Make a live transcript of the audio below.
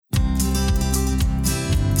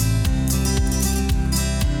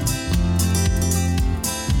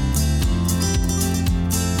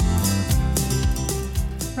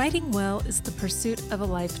Writing well is the pursuit of a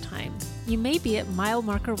lifetime. You may be at mile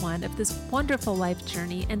marker 1 of this wonderful life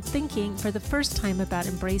journey and thinking for the first time about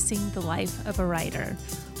embracing the life of a writer.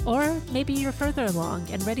 Or maybe you're further along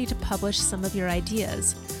and ready to publish some of your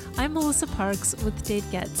ideas. I'm Melissa Parks with Dave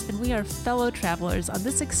Getz, and we are fellow travelers on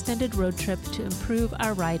this extended road trip to improve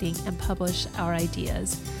our writing and publish our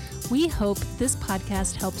ideas. We hope this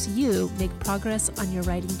podcast helps you make progress on your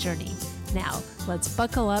writing journey. Now, let's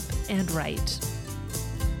buckle up and write.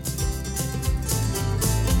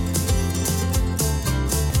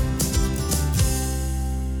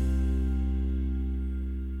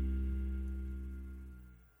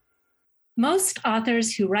 Most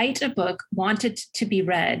authors who write a book want it to be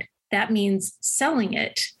read. That means selling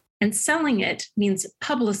it. And selling it means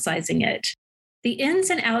publicizing it. The ins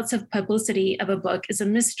and outs of publicity of a book is a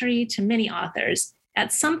mystery to many authors.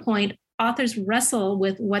 At some point, authors wrestle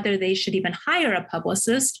with whether they should even hire a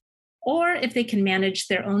publicist or if they can manage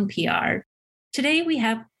their own PR. Today, we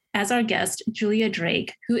have as our guest, Julia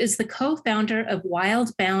Drake, who is the co-founder of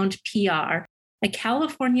Wildbound PR, a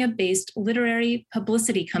California-based literary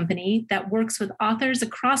publicity company that works with authors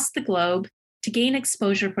across the globe to gain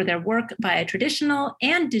exposure for their work via traditional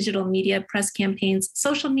and digital media press campaigns,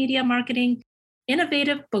 social media marketing,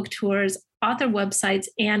 innovative book tours, author websites,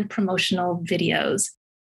 and promotional videos.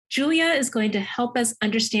 Julia is going to help us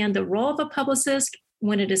understand the role of a publicist,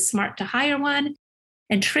 when it is smart to hire one,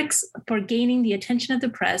 and tricks for gaining the attention of the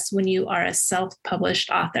press when you are a self-published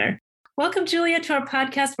author. Welcome, Julia, to our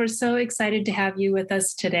podcast. We're so excited to have you with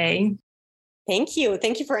us today. Thank you.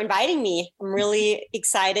 Thank you for inviting me. I'm really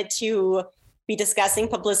excited to be discussing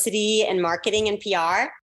publicity and marketing and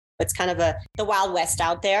PR. It's kind of the Wild West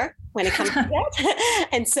out there when it comes to that.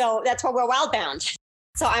 And so that's why we're Wildbound.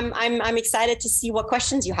 So I'm excited to see what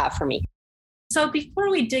questions you have for me. So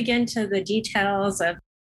before we dig into the details of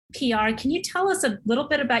PR, can you tell us a little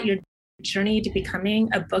bit about your journey to becoming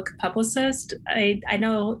a book publicist? I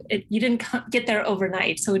know you didn't get there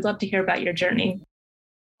overnight, so we'd love to hear about your journey.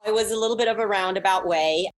 It was a little bit of a roundabout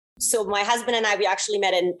way. So my husband and I, we actually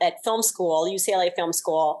met at film school, UCLA Film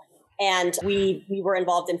School, and we were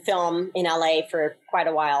involved in film in LA for quite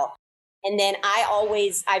a while. And then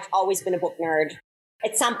I've always been a book nerd.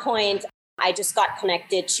 At some point, I just got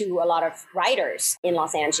connected to a lot of writers in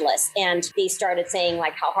Los Angeles, and they started saying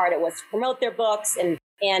like how hard it was to promote their books, and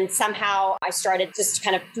somehow I started just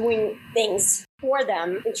kind of doing things for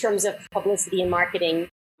them in terms of publicity and marketing.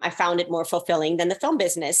 I found it more fulfilling than the film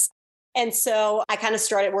business. And so I kind of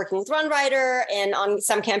started working with one writer and on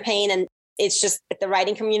some campaign. And it's just that the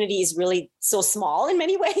writing community is really so small in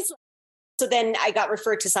many ways. So then I got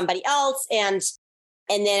referred to somebody else. And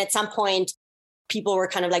then at some point, people were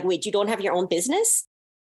kind of like, wait, you don't have your own business?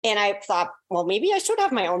 And I thought, well, maybe I should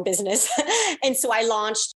have my own business. And so I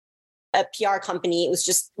launched a PR company. It was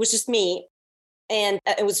just me. And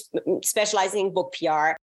it was specializing in book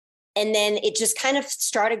PR. And then it just kind of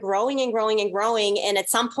started growing and growing and growing. And at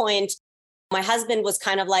some point, my husband was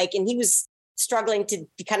kind of like, and he was struggling to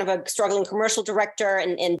be kind of a struggling commercial director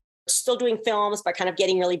and still doing films, but kind of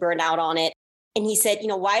getting really burned out on it. And he said,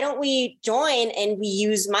 why don't we join and we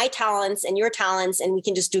use my talents and your talents and we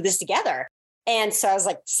can just do this together? And so I was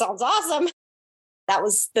like, sounds awesome. That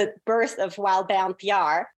was the birth of Wildbound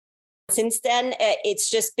PR. Since then, it's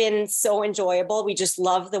just been so enjoyable. We just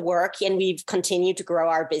love the work and we've continued to grow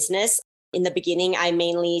our business. In the beginning, I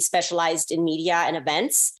mainly specialized in media and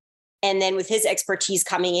events. And then with his expertise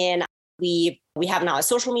coming in, we have now a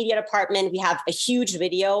social media department. We have a huge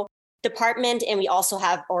video department, and we also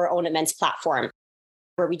have our own events platform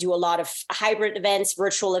where we do a lot of hybrid events,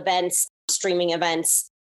 virtual events, streaming events.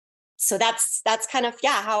 So that's kind of,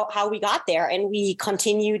 how we got there. And we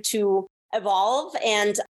continue to evolve,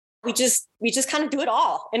 and we just kind of do it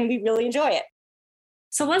all, and we really enjoy it.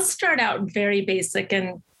 So let's start out very basic,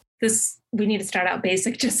 and we need to start out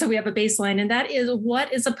basic just so we have a baseline. And that is,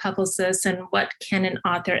 what is a publicist and what can an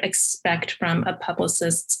author expect from a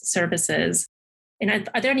publicist's services? And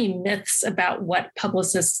are there any myths about what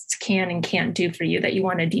publicists can and can't do for you that you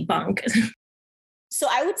want to debunk? So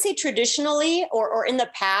I would say traditionally or in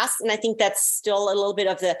the past, and I think that's still a little bit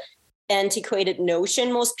of the antiquated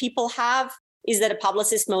notion most people have, is that a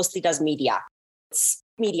publicist mostly does media. It's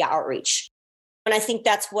media outreach. And I think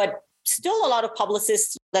that's what still a lot of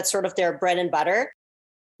publicists, that's sort of their bread and butter.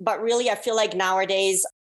 But really, I feel like nowadays,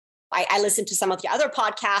 I listen to some of the other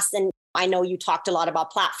podcasts, and I know you talked a lot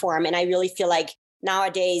about platform. And I really feel like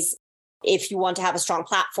nowadays, if you want to have a strong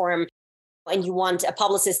platform and you want a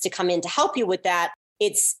publicist to come in to help you with that,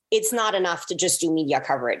 it's not enough to just do media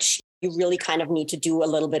coverage. You really kind of need to do a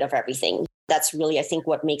little bit of everything. That's really, I think,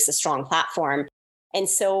 what makes a strong platform. And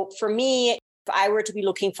so for me, if I were to be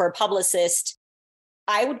looking for a publicist,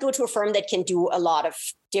 I would go to a firm that can do a lot of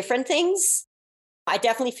different things. I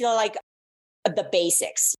definitely feel like the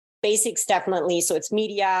basics definitely. So it's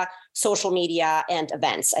media, social media, and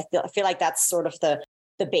events. I feel like that's sort of the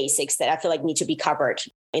basics that I feel like need to be covered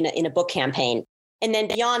in a book campaign. And then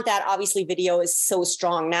beyond that, obviously video is so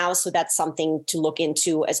strong now. So that's something to look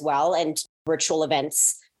into as well. And virtual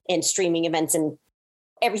events and streaming events and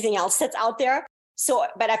everything else that's out there. So,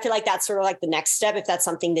 but I feel like that's sort of like the next step if that's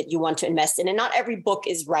something that you want to invest in. And not every book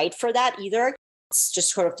is right for that either. It's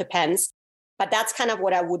just sort of depends. But that's kind of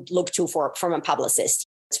what I would look to from a publicist.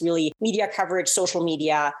 It's really media coverage, social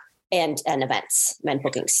media, and events, event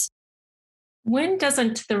bookings. When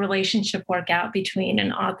doesn't the relationship work out between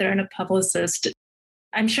an author and a publicist?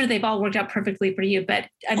 I'm sure they've all worked out perfectly for you, but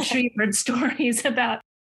I'm sure you've heard stories about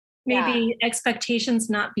maybe expectations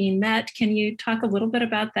not being met. Can you talk a little bit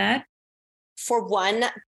about that? For one,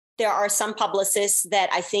 there are some publicists that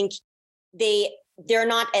I think they're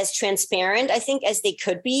not as transparent, I think, as they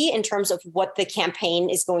could be in terms of what the campaign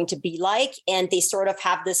is going to be like. And they sort of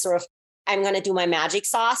have this sort of, I'm going to do my magic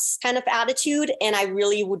sauce kind of attitude. And I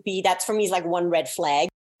really would be, that's for me is like one red flag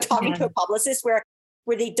talking to a publicist where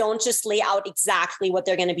they don't just lay out exactly what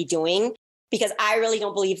they're going to be doing, because I really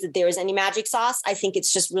don't believe that there is any magic sauce. I think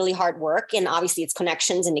it's just really hard work. And obviously it's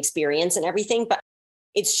connections and experience and everything, but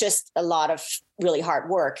it's just a lot of really hard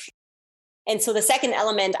work. And so the second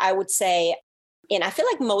element I would say, and I feel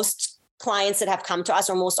like most clients that have come to us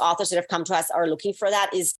or most authors that have come to us are looking for that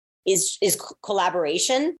is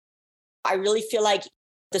collaboration. I really feel like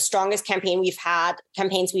the strongest campaigns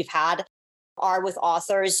we've had are with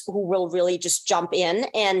authors who will really just jump in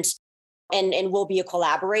and will be a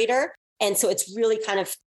collaborator. And so it's really kind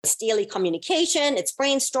of daily communication, it's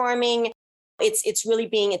brainstorming, it's really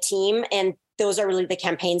being a team. And those are really the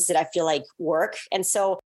campaigns that I feel like work. And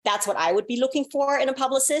so that's what I would be looking for in a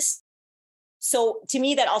publicist. So to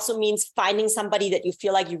me, that also means finding somebody that you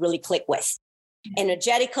feel like you really click with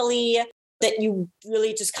energetically, that you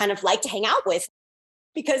really just kind of like to hang out with.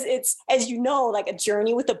 Because it's, as you know, like a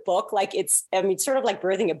journey with a book, like it's sort of like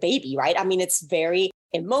birthing a baby, right? I mean, it's very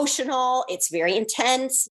emotional, it's very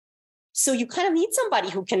intense. So you kind of need somebody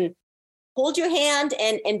who can hold your hand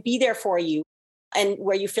and be there for you and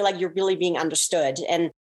where you feel like you're really being understood.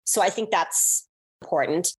 And so I think that's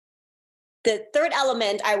important. The third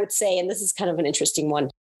element I would say, and this is kind of an interesting one,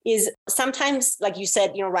 is sometimes, like you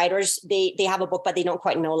said, writers, they have a book, but they don't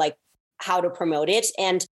quite know like how to promote it.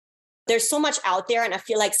 And there's so much out there. And I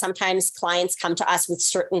feel like sometimes clients come to us with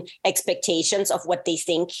certain expectations of what they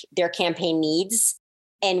think their campaign needs.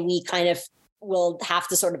 And we kind of will have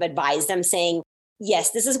to sort of advise them saying,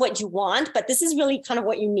 yes, this is what you want, but this is really kind of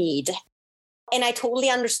what you need. And I totally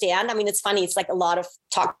understand. I mean, it's funny. It's like a lot of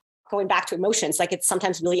talk going back to emotions. Like it's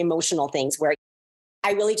sometimes really emotional things where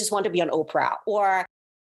I really just want to be on Oprah, or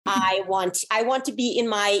I want to be in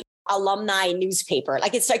my alumni newspaper.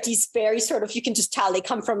 Like it's like these very sort of, you can just tell they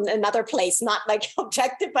come from another place, not like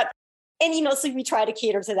objective, and so we try to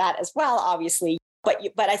cater to that as well, obviously.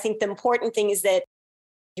 But I think the important thing is that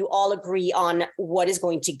you all agree on what is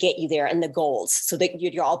going to get you there and the goals, so that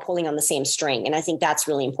you're all pulling on the same string. And I think that's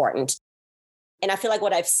really important. And I feel like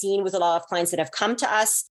what I've seen with a lot of clients that have come to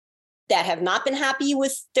us that have not been happy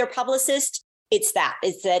with their publicist, it's that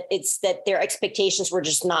their expectations were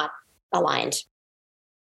just not aligned.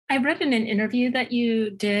 I read in an interview that you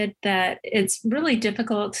did that it's really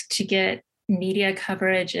difficult to get media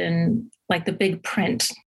coverage in like the big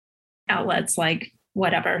print outlets, like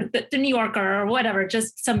whatever, the New Yorker or whatever,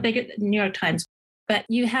 just some big New York Times, but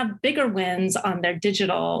you have bigger wins on their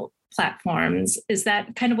digital platforms. Is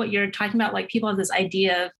that kind of what you're talking about? Like people have this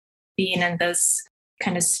idea of being in this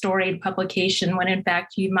kind of storied publication when in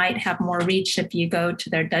fact you might have more reach if you go to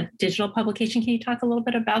their digital publication. Can you talk a little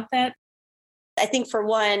bit about that? I think for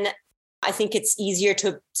one, I think it's easier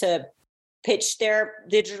to pitch their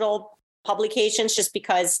digital publications just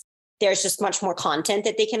because there's just much more content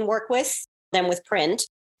that they can work with than with print.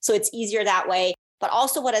 So it's easier that way. But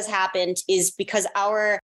also what has happened is because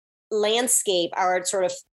our landscape, our sort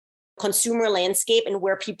of consumer landscape and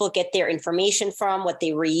where people get their information from, what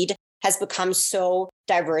they read, has become so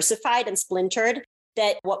diversified and splintered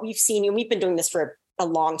that what we've seen, and we've been doing this for a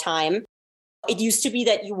long time, it used to be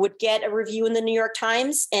that you would get a review in the New York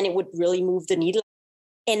Times and it would really move the needle.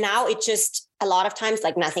 And now it just, a lot of times,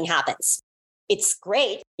 like nothing happens. It's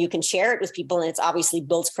great. You can share it with people and it's obviously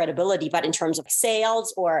builds credibility, but in terms of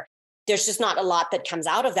sales or there's just not a lot that comes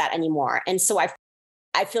out of that anymore. And so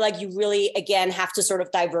I feel like you really, again, have to sort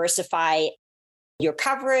of diversify your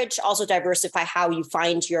coverage, also diversify how you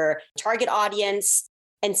find your target audience.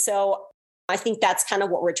 And so I think that's kind of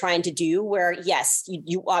what we're trying to do, where yes,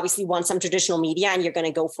 you obviously want some traditional media and you're going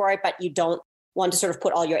to go for it, but you don't want to sort of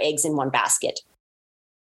put all your eggs in one basket.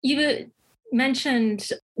 You mentioned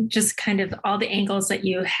just kind of all the angles that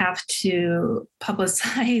you have to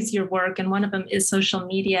publicize your work, and one of them is social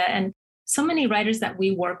media. And so many writers that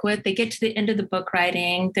we work with, they get to the end of the book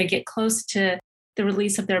writing, they get close to the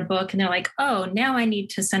release of their book, and they're like, oh, now I need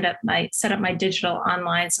to set up my digital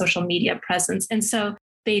online social media presence. And so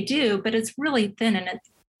they do, but it's really thin and it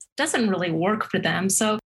doesn't really work for them.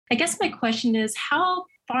 So I guess my question is, how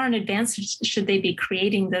far in advance should they be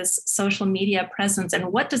creating this social media presence?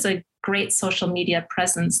 And what does a great social media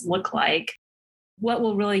presence look like? What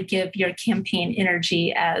will really give your campaign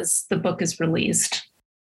energy as the book is released?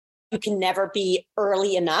 You can never be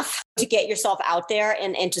early enough to get yourself out there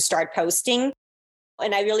and to start posting.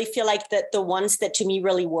 And I really feel like that the ones that to me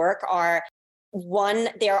really work are, one,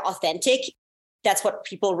 they're authentic. That's what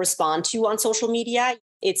people respond to on social media.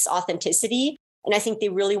 It's authenticity. And I think they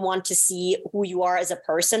really want to see who you are as a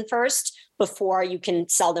person first before you can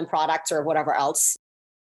sell them products or whatever else.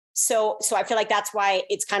 So I feel like that's why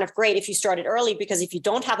it's kind of great if you started early, because if you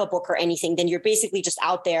don't have a book or anything, then you're basically just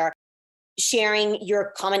out there sharing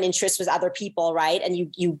your common interests with other people, right?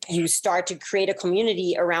 And you start to create a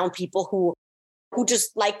community around people who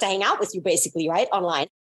just like to hang out with you, basically, right? Online.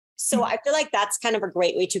 So I feel like that's kind of a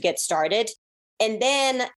great way to get started. And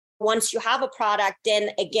then once you have a product, then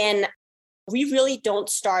again, we really don't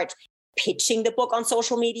start pitching the book on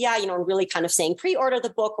social media, really kind of saying pre-order the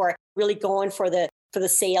book or really going for the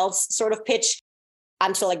sales sort of pitch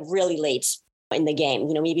until like really late in the game,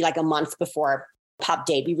 maybe like a month before pub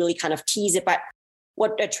date. We really kind of tease it, but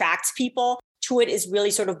what attracts people to it is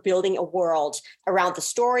really sort of building a world around the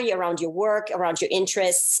story, around your work, around your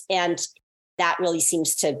interests. And that really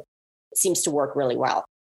seems to work really well.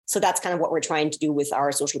 So that's kind of what we're trying to do with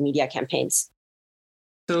our social media campaigns.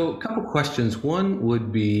 So a couple questions. One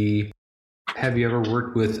would be, have you ever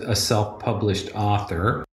worked with a self-published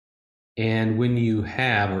author? And when you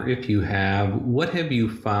have, or if you have, what have you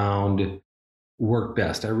found work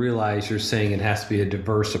best? I realize you're saying it has to be a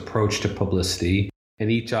diverse approach to publicity,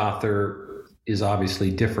 and each author is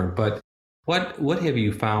obviously different, but what have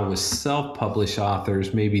you found with self-published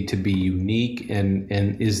authors maybe to be unique and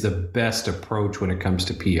is the best approach when it comes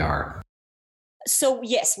to PR? So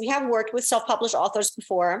yes, we have worked with self-published authors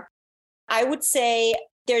before. I would say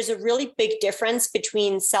there's a really big difference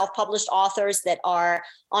between self-published authors that are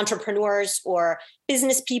entrepreneurs or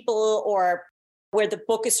business people, or where the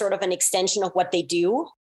book is sort of an extension of what they do,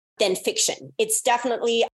 than fiction. It's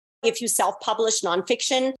definitely, if you self-publish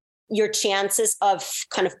nonfiction, your chances of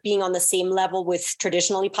kind of being on the same level with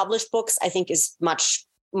traditionally published books, I think, is much,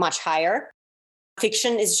 much higher.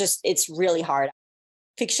 Fiction is just, it's really hard.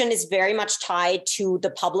 Fiction is very much tied to the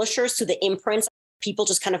publishers, to the imprints. People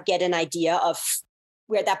just kind of get an idea of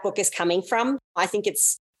where that book is coming from. I think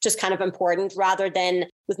it's just kind of important, rather than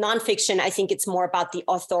with nonfiction. I think it's more about the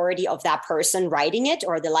authority of that person writing it,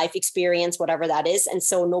 or the life experience, whatever that is. And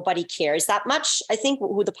so nobody cares that much, I think,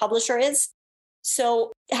 who the publisher is.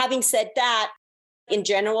 So having said that, in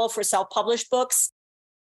general, for self-published books,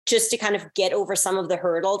 just to kind of get over some of the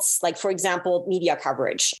hurdles, like, for example, media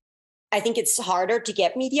coverage. I think it's harder to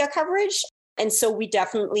get media coverage. And so we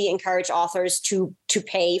definitely encourage authors to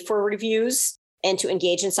pay for reviews and to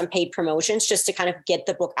engage in some paid promotions, just to kind of get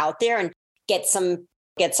the book out there and get some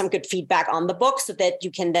good feedback on the book, so that you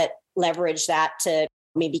can leverage that to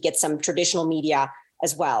maybe get some traditional media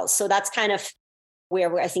as well. So that's kind of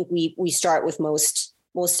where I think we start with most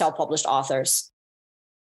self-published authors.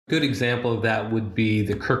 Good example of that would be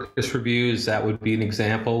the Kirkus reviews. That would be an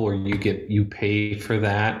example where you pay for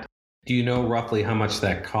that. Do you know roughly how much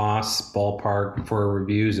that costs, ballpark, for a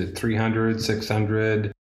review? Is it $300,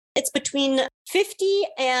 $600? It's between 50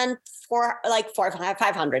 and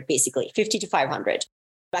 500, basically, 50 to 500.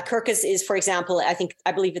 But Kirkus is, for example,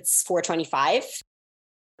 I believe it's $425.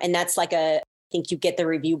 And that's like I think you get the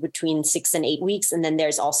review between 6 and 8 weeks. And then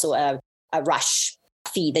there's also a rush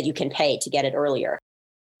fee that you can pay to get it earlier.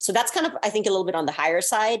 So that's kind of, I think, a little bit on the higher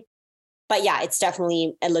side. But yeah, it's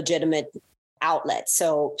definitely a legitimate outlet.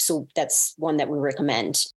 So that's one that we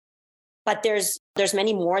recommend. But there's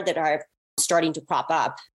many more that are starting to crop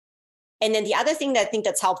up. And then the other thing that I think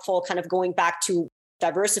that's helpful, kind of going back to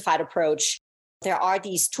diversified approach, there are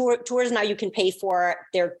these tours now you can pay for.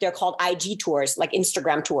 They're called IG tours, like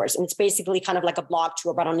Instagram tours. And it's basically kind of like a blog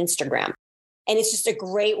tour, but on Instagram. And it's just a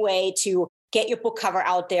great way to get your book cover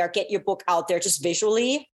out there, get your book out there just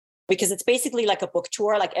visually, because it's basically like a book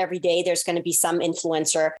tour. Like every day there's going to be some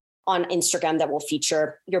influencer on Instagram that will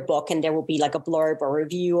feature your book, and there will be like a blurb or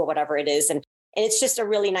review or whatever it is. And And it's just a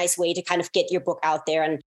really nice way to kind of get your book out there.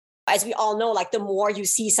 And as we all know, like the more you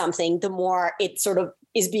see something, the more it sort of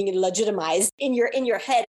is being legitimized in your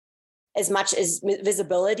head. As much as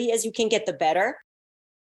visibility as you can get, the better.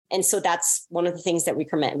 And so that's one of the things that we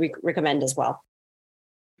recommend as well.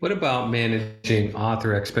 What about managing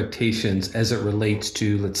author expectations as it relates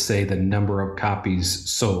to, let's say, the number of copies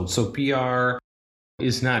sold? So PR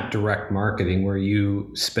is not direct marketing where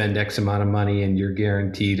you spend X amount of money and you're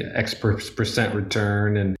guaranteed X percent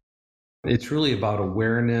return. And it's really about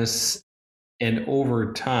awareness. And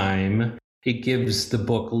over time, it gives the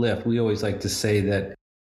book lift. We always like to say that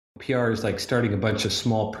PR is like starting a bunch of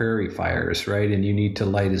small prairie fires, right? And you need to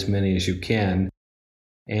light as many as you can.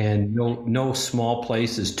 And no small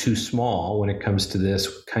place is too small when it comes to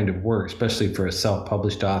this kind of work, especially for a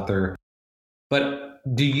self-published author. But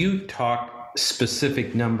do you talk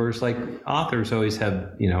specific numbers? Like authors always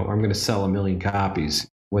have, I'm going to sell 1 million copies,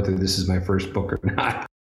 whether this is my first book or not.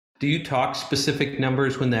 Do you talk specific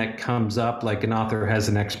numbers when that comes up? Like an author has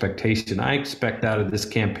an expectation. I expect out of this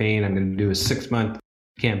campaign, I'm going to do a 6-month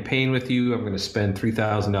campaign with you. I'm going to spend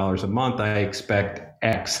 $3,000 a month. I expect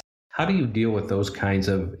X. How do you deal with those kinds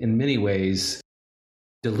of, in many ways,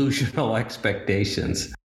 delusional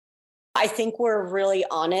expectations? I think we're really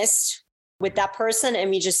honest with that person.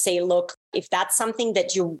 And we just say, look, if that's something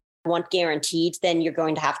that you want guaranteed, then you're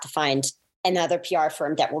going to have to find another PR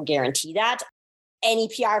firm that will guarantee that. Any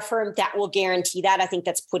PR firm that will guarantee that, I think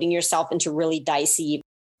that's putting yourself into really dicey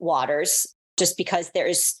waters, just because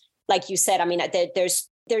there's, like you said, I mean, there's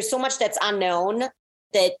so much that's unknown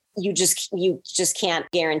that you just can't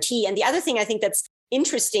guarantee. And the other thing I think that's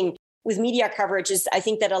interesting with media coverage is I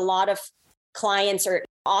think that a lot of clients or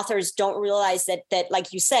authors don't realize that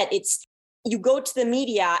like you said, it's you go to the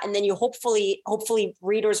media and then you hopefully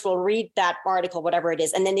readers will read that article, whatever it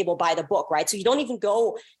is, and then they will buy the book, right? So you don't even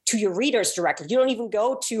go to your readers directly. You don't even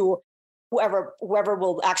go to whoever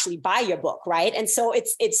will actually buy your book, right? And so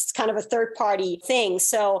it's kind of a third party thing.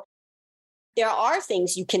 So there are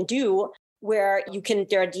things you can do where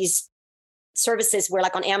there are these services where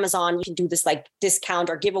like on Amazon, you can do this like discount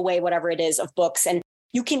or giveaway, whatever it is, of books. And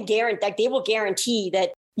you can guarantee, like they will guarantee that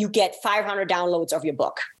you get 500 downloads of your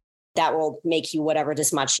book. That will make you whatever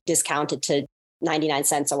this much discounted to 99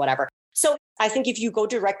 cents or whatever. So I think if you go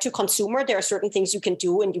direct to consumer, there are certain things you can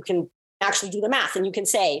do and you can actually do the math and you can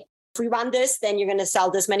say, if we run this, then you're going to sell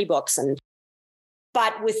this many books.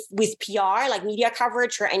 But with PR, like media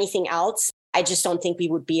coverage or anything else, I just don't think we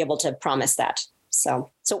would be able to promise that. So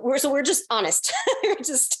we're just honest.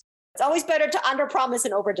 It's always better to underpromise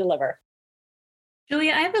and overdeliver.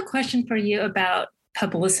 Julia, I have a question for you about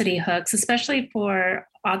publicity hooks, especially for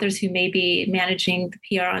authors who may be managing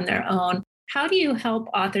the PR on their own. How do you help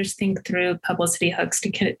authors think through publicity hooks to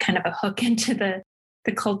get kind of a hook into the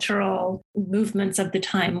cultural movements of the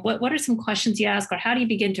time? What are some questions you ask, or how do you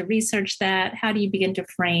begin to research that? How do you begin to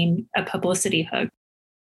frame a publicity hook?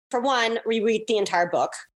 For one, reread the entire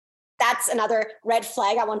book. That's another red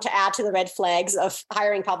flag I want to add to the red flags of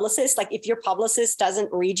hiring publicists. Like if your publicist doesn't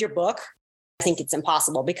read your book, I think it's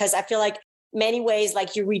impossible, because I feel like many ways,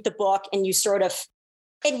 like you read the book and you sort of,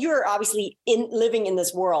 and you're obviously living in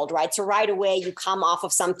this world, right? So right away you come off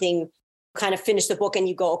of something, kind of finish the book and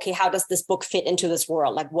you go, okay, how does this book fit into this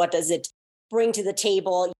world? Like what does it bring to the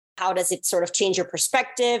table? How does it sort of change your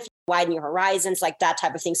perspective, widen your horizons, like that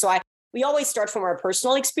type of thing. So we always start from our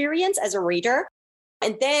personal experience as a reader.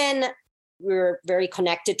 And then we're very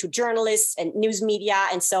connected to journalists and news media.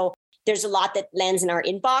 And so there's a lot that lands in our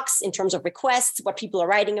inbox in terms of requests, what people are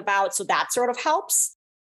writing about. So that sort of helps.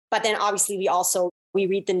 But then obviously we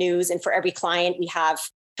read the news, and for every client, we have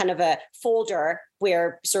kind of a folder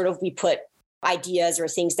where sort of we put ideas or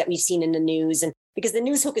things that we've seen in the news. And because the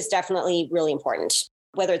news hook is definitely really important,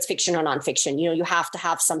 whether it's fiction or nonfiction, you have to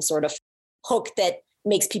have some sort of hook that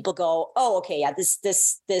makes people go, oh, okay, yeah,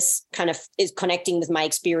 this kind of is connecting with my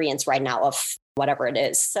experience right now of whatever it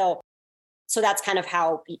is. So that's kind of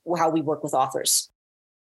how we work with authors.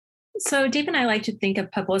 So Dave and I like to think of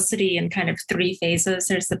publicity in kind of 3 phases.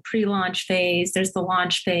 There's the pre-launch phase, there's the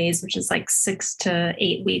launch phase, which is like 6 to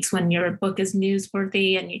 8 weeks when your book is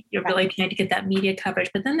newsworthy and you're really trying to get that media coverage.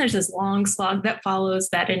 But then there's this long slog that follows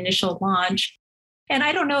that initial launch. And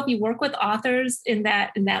I don't know if you work with authors in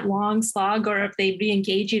that long slog, or if they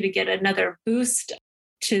re-engage you to get another boost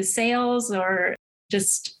to sales or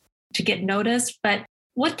just to get noticed. But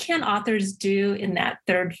what can authors do in that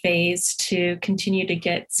 3rd phase to continue to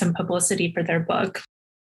get some publicity for their book?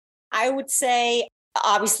 I would say,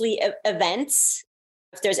 obviously, events.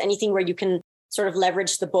 If there's anything where you can sort of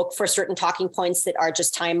leverage the book for certain talking points that are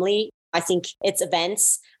just timely, I think it's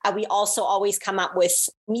events. We also always come up with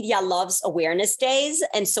Media Loves Awareness Days.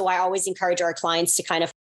 And so I always encourage our clients to kind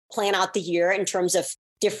of plan out the year in terms of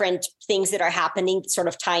different things that are happening, sort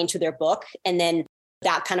of tie into their book. And then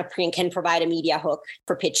that kind of can provide a media hook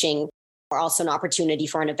for pitching or also an opportunity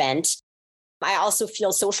for an event. I also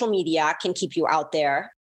feel social media can keep you out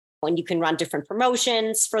there when you can run different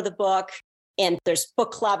promotions for the book. And there's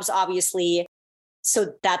book clubs, obviously.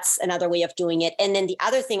 So that's another way of doing it. And then the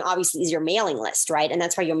other thing, obviously, is your mailing list, right? And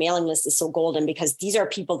that's why your mailing list is so golden, because these are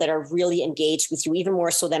people that are really engaged with you, even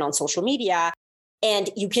more so than on social media.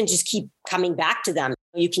 And you can just keep coming back to them.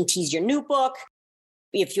 You can tease your new book.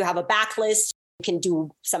 If you have a backlist, you can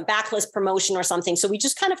do some backlist promotion or something. So we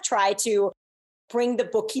just kind of try to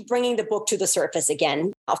keep bringing the book to the surface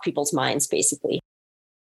again of people's minds, basically.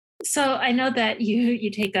 So I know that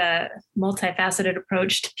you take a multifaceted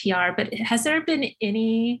approach to PR, but has there been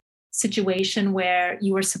any situation where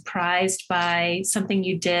you were surprised by something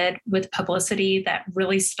you did with publicity that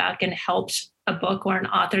really stuck and helped a book or an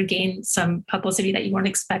author gain some publicity that you weren't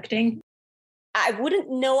expecting? I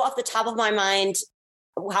wouldn't know off the top of my mind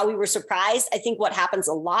how we were surprised. I think what happens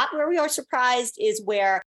a lot where we are surprised is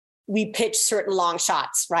where we pitch certain long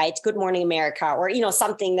shots, right? Good Morning America, or,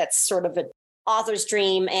 something that's sort of an author's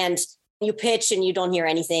dream, and you pitch and you don't hear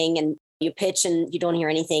anything, and you pitch and you don't hear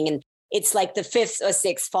anything. And it's like the fifth or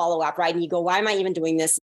sixth follow-up, right? And you go, why am I even doing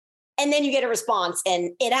this? And then you get a response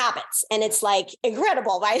and it happens. And it's like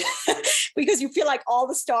incredible, right? Because you feel like all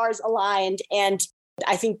the stars aligned. And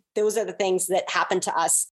I think those are the things that happen to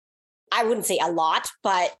us. I wouldn't say a lot,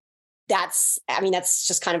 but that's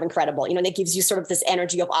just kind of incredible. That gives you sort of this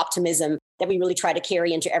energy of optimism that we really try to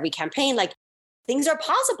carry into every campaign. Like, things are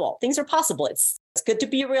possible. Things are possible. It's good to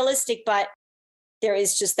be realistic, but there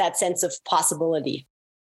is just that sense of possibility.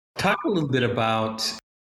 Talk a little bit about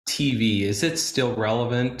TV. Is it still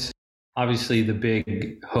relevant? Obviously, the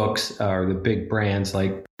big hooks are the big brands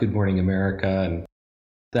like Good Morning America and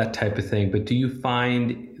that type of thing. But do you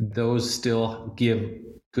find those still give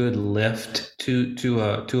good lift to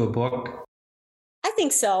a book? I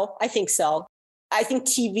think so. I think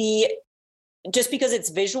TV, just because it's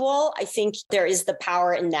visual, I think there is the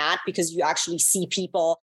power in that, because you actually see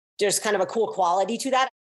people. There's kind of a cool quality to that.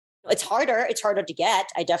 It's harder to get.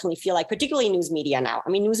 I definitely feel like, particularly news media now. I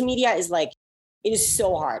mean, news media is like, it is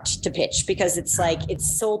so hard to pitch because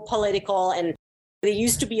it's so political. And there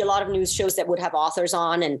used to be a lot of news shows that would have authors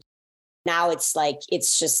on. And now it's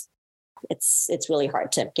really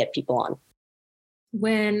hard to get people on.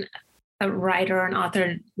 When a writer or an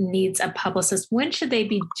author needs a publicist, when should they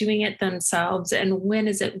be doing it themselves? And when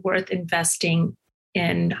is it worth investing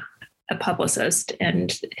in a publicist?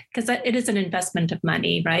 And because it is an investment of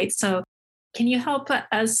money, right? So can you help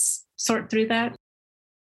us sort through that?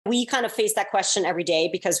 We kind of face that question every day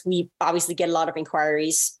because we obviously get a lot of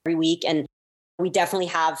inquiries every week. And we definitely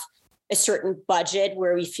have a certain budget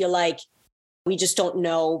where we feel like we just don't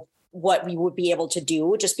know what we would be able to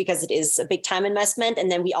do, just because it is a big time investment. And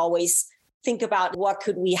then we always think about what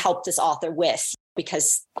could we help this author with,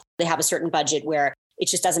 because they have a certain budget where it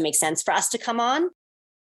just doesn't make sense for us to come on.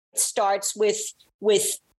 It starts with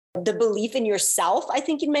the belief in yourself, I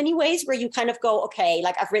think, in many ways, where you kind of go, okay,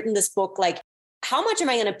 like, I've written this book, like, how much am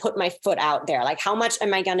I going to put my foot out there? Like, how much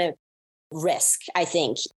am I going to risk, I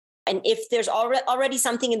think? And if there's already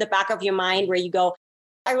something in the back of your mind where you go,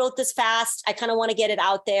 I wrote this fast, I kind of want to get it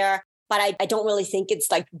out there, but I don't really think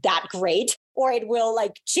it's like that great, or it will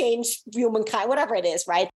like change humankind, whatever it is,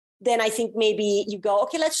 right? Then I think maybe you go,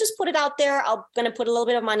 okay, let's just put it out there. I'm going to put a little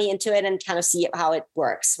bit of money into it and kind of see how it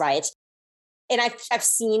works, right? And I've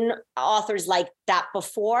seen authors like that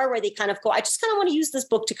before, where they kind of go, I just kind of want to use this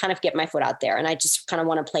book to kind of get my foot out there, and I just kind of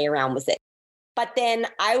want to play around with it. But then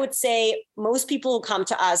I would say most people who come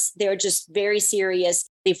to us, they're just very serious.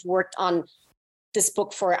 They've worked on this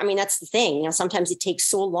book for, that's the thing. Sometimes it takes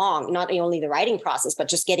so long, not only the writing process, but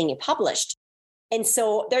just getting it published. And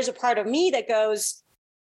so there's a part of me that goes,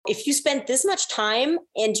 if you spent this much time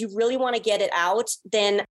and you really want to get it out,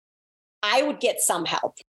 then I would get some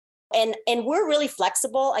help. And we're really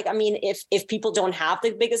flexible. Like, if people don't have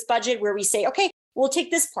the biggest budget, where we say, okay, we'll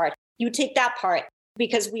take this part, you take that part,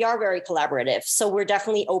 because we are very collaborative. So we're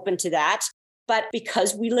definitely open to that. But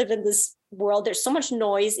because we live in this world, there's so much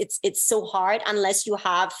noise. It's so hard unless you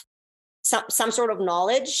have some sort of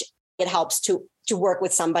knowledge. It helps to work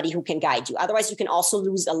with somebody who can guide you. Otherwise, you can also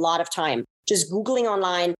lose a lot of time just Googling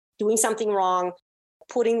online, doing something wrong,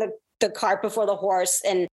 putting the cart before the horse,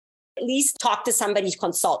 and at least talk to somebody to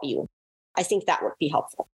consult you. I think that would be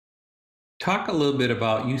helpful. Talk a little bit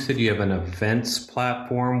about, you said you have an events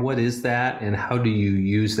platform. What is that, and how do you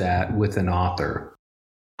use that with an author?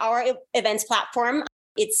 our events platform.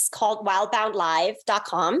 It's called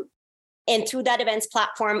wildboundlive.com. And through that events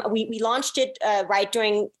platform, we launched it right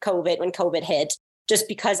during COVID, when COVID hit, just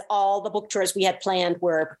because all the book tours we had planned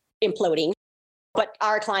were imploding. But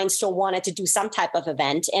our clients still wanted to do some type of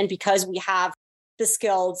event. And because we have the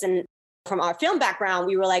skills and from our film background,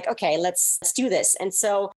 we were like, okay, let's do this. And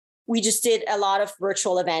so we just did a lot of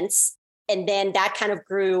virtual events. And then that kind of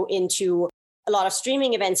grew into a lot of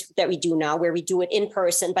streaming events that we do now, where we do it in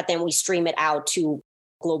person, but then we stream it out to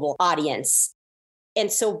global audience.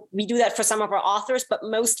 And so we do that for some of our authors, but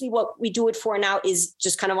mostly what we do it for now is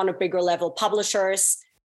just kind of on a bigger level, publishers,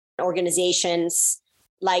 organizations.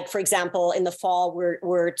 Like, for example, in the fall,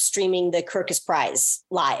 we're streaming the Kirkus Prize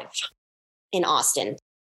live in Austin,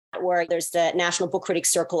 where there's the National Book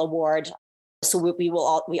Critics Circle Award. So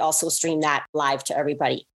we also stream that live to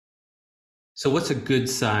everybody. So what's a good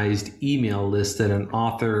sized email list that an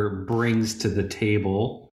author brings to the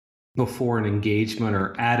table before an engagement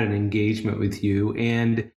or at an engagement with you?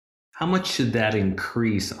 And how much should that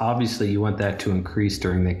increase? Obviously, you want that to increase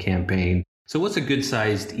during the campaign. So what's a good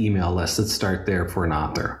sized email list? Let's start there for an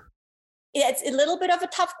author. Yeah, it's a little bit of a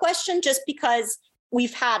tough question just because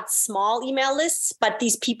we've had small email lists, but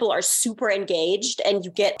these people are super engaged and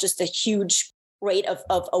you get just a huge rate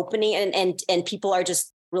of opening and people are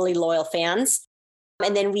just really loyal fans.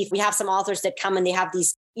 And then we have some authors that come and they have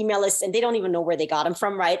these email lists and they don't even know where they got them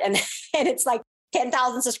from, right? And it's like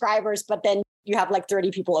 10,000 subscribers, but then you have like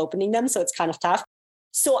 30 people opening them. So it's kind of tough.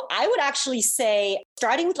 So I would actually say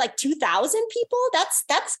starting with like 2,000 people,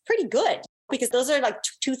 that's pretty good because those are like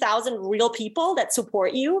 2,000 real people that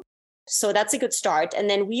support you. So that's a good start. And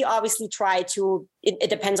then we obviously try to, it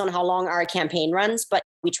depends on how long our campaign runs, but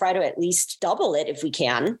we try to at least double it if we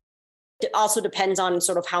can. It also depends on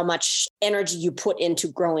sort of how much energy you put into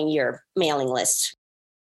growing your mailing list.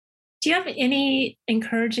 Do you have any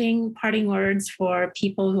encouraging parting words for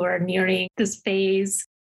people who are nearing this phase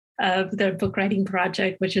of their book writing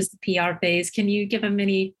project, which is the PR phase? Can you give them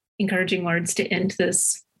any encouraging words to end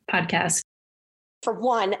this podcast? For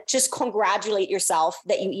one, just congratulate yourself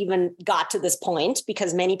that you even got to this point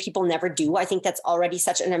because many people never do. I think that's already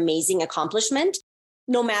such an amazing accomplishment.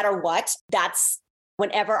 No matter what, that's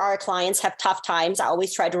whenever our clients have tough times, I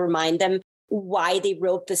always try to remind them why they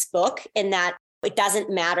wrote this book and that it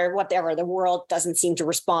doesn't matter whatever, the world doesn't seem to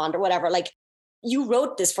respond or whatever. Like you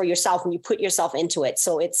wrote this for yourself and you put yourself into it.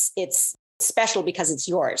 So it's special because it's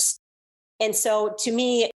yours. And so to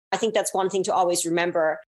me, I think that's one thing to always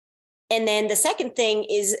remember. And then the second thing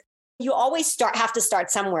is you always have to start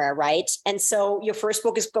somewhere, right? And so your first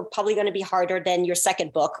book is probably going to be harder than your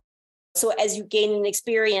second book. So as you gain an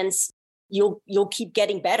experience, you'll keep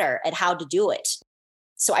getting better at how to do it.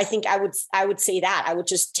 So I think I would say that I would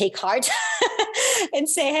just take heart and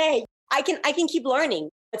say, hey, I can keep learning.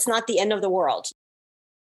 It's not the end of the world.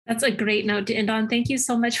 That's a great note to end on. Thank you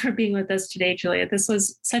so much for being with us today, Julia. This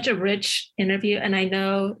was such a rich interview. And I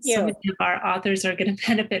know so many of our authors are going to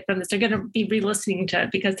benefit from this. They're going to be re-listening to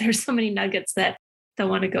it because there's so many nuggets that they'll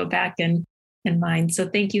want to go back and mind. So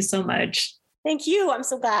thank you so much. Thank you. I'm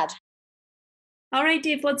so glad. All right,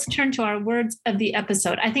 Dave, let's turn to our words of the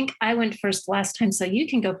episode. I think I went first last time, so you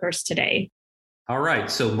can go first today. All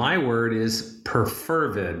right. So my word is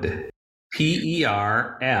perfervid.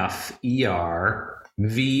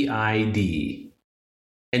 Perfervid.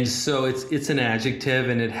 And so it's an adjective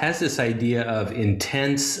and it has this idea of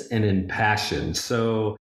intense and impassioned.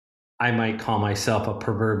 So I might call myself a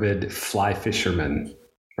perfervid fly fisherman,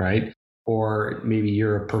 right? Or maybe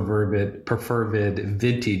you're a perfervid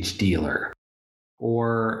vintage dealer,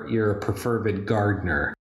 or you're a perfervid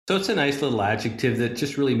gardener. So it's a nice little adjective that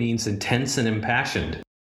just really means intense and impassioned.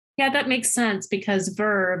 Yeah, that makes sense because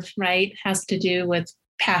verb, right, has to do with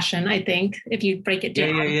passion, I think, if you break it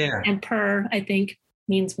down. Yeah. And per, I think,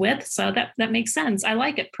 means with. So that makes sense. I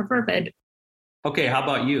like it, perfervid. Okay, how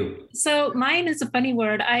about you? So mine is a funny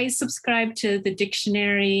word. I subscribe to the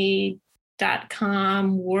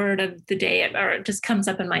dictionary.com word of the day, or it just comes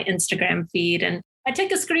up in my Instagram feed. And I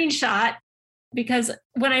take a screenshot because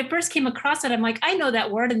when I first came across it, I'm like, I know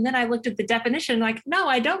that word. And then I looked at the definition, like, no,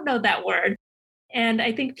 I don't know that word. And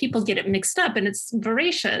I think people get it mixed up and it's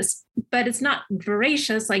voracious, but it's not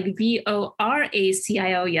voracious like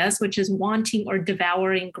VORACIOUS, which is wanting or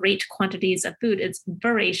devouring great quantities of food. It's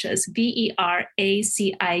voracious,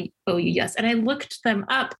 VERACIOUS. And I looked them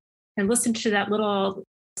up and listened to that little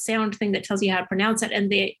sound thing that tells you how to pronounce it.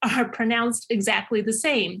 And they are pronounced exactly the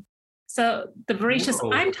same. So the voracious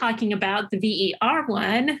I'm talking about, the VER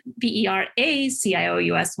one,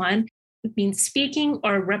 VERACIOUS one, it means speaking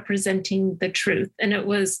or representing the truth. And it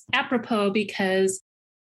was apropos because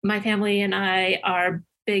my family and I are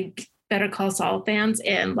big Better Call Saul fans,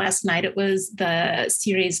 and last night it was the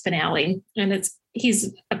series finale. And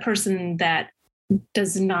he's a person that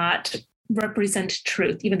does not represent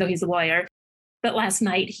truth, even though he's a lawyer. But last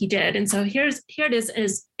night he did. And so here it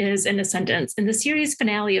is in a sentence. In the series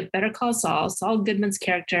finale of Better Call Saul, Saul Goodman's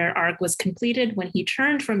character arc was completed when he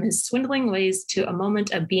turned from his swindling ways to a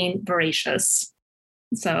moment of being veracious.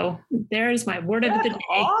 So there's my word of the day.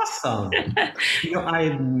 Awesome.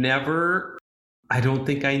 I don't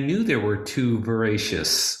think I knew there were two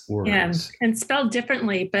veracious words. Yeah, and spelled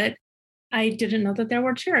differently, but I didn't know that there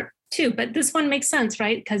were two. But this one makes sense,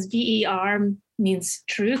 right? Because VER means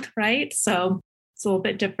truth, right? So it's a little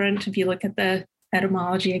bit different if you look at the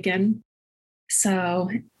etymology again. So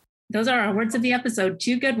those are our words of the episode.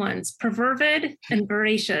 Two good ones, perverted and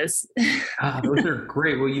voracious. Those are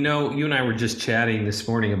great. Well, you and I were just chatting this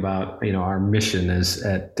morning about, our mission is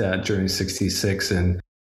at Journey 66 and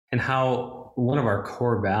how one of our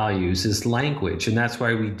core values is language. And that's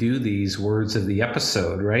why we do these words of the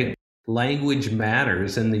episode, right? Language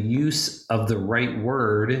matters, and the use of the right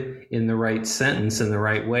word in the right sentence in the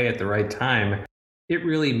right way at the right time, it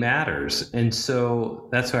really matters. And so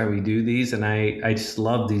that's why we do these. And I just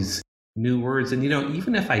love these new words. And,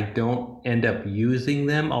 even if I don't end up using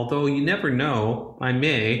them, although you never know, I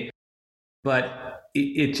may, but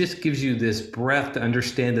it just gives you this breadth to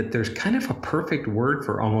understand that there's kind of a perfect word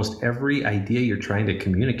for almost every idea you're trying to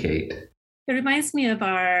communicate. It reminds me of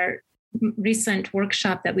our recent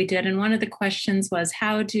workshop that we did. And one of the questions was,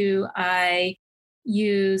 how do I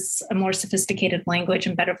use a more sophisticated language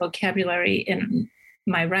and better vocabulary in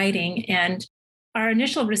my writing? And our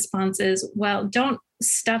initial response is, well, don't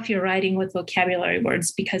stuff your writing with vocabulary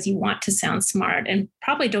words because you want to sound smart, and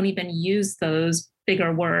probably don't even use those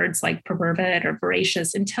bigger words like perverted or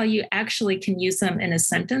voracious until you actually can use them in a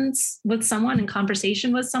sentence with someone, in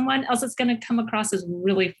conversation with someone else. It's going to come across as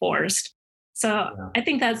really forced. So I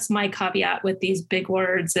think that's my caveat with these big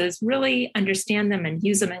words, is really understand them and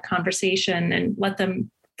use them in conversation and let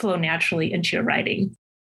them flow naturally into your writing.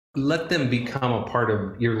 Let them become a part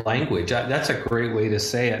of your language. That's a great way to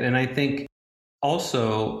say it. And I think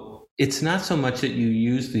also it's not so much that you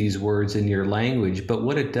use these words in your language, but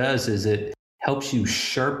what it does is it helps you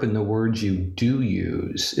sharpen the words you do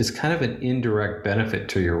use. It's kind of an indirect benefit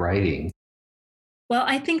to your writing. Well,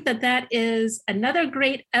 I think that is another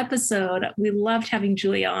great episode. We loved having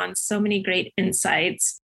Julia on. So many great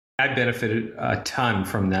insights. I benefited a ton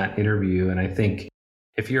from that interview. And I think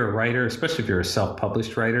if you're a writer, especially if you're a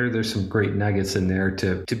self-published writer, there's some great nuggets in there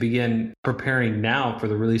to begin preparing now for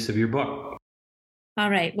the release of your book. All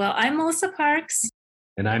right. Well, I'm Melissa Parks.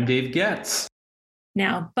 And I'm Dave Getz.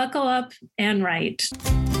 Now, buckle up and write.